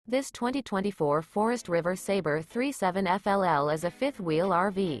This 2024 Forest River Sabre 37 FLL is a fifth-wheel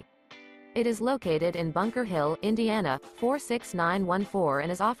RV. It is located in Bunker Hill, Indiana, 46914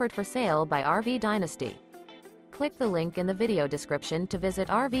 and is offered for sale by RV Dynasty. Click the link in the video description to visit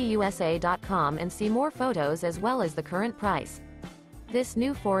RVUSA.com and see more photos as well as the current price. This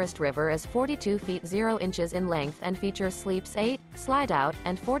new Forest River is 42 feet 0 inches in length and features sleeps 8, Slideout,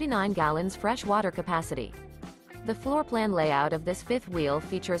 and 49 gallons fresh water capacity. The floor plan layout of this fifth wheel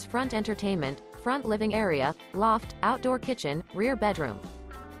features front entertainment, front living area, loft, outdoor kitchen, rear bedroom.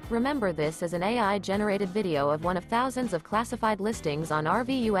 Remember, this is an AI-generated video of one of thousands of classified listings on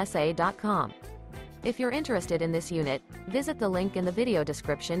RVUSA.com. If you're interested in this unit, visit the link in the video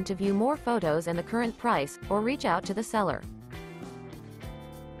description to view more photos and the current price, or reach out to the seller.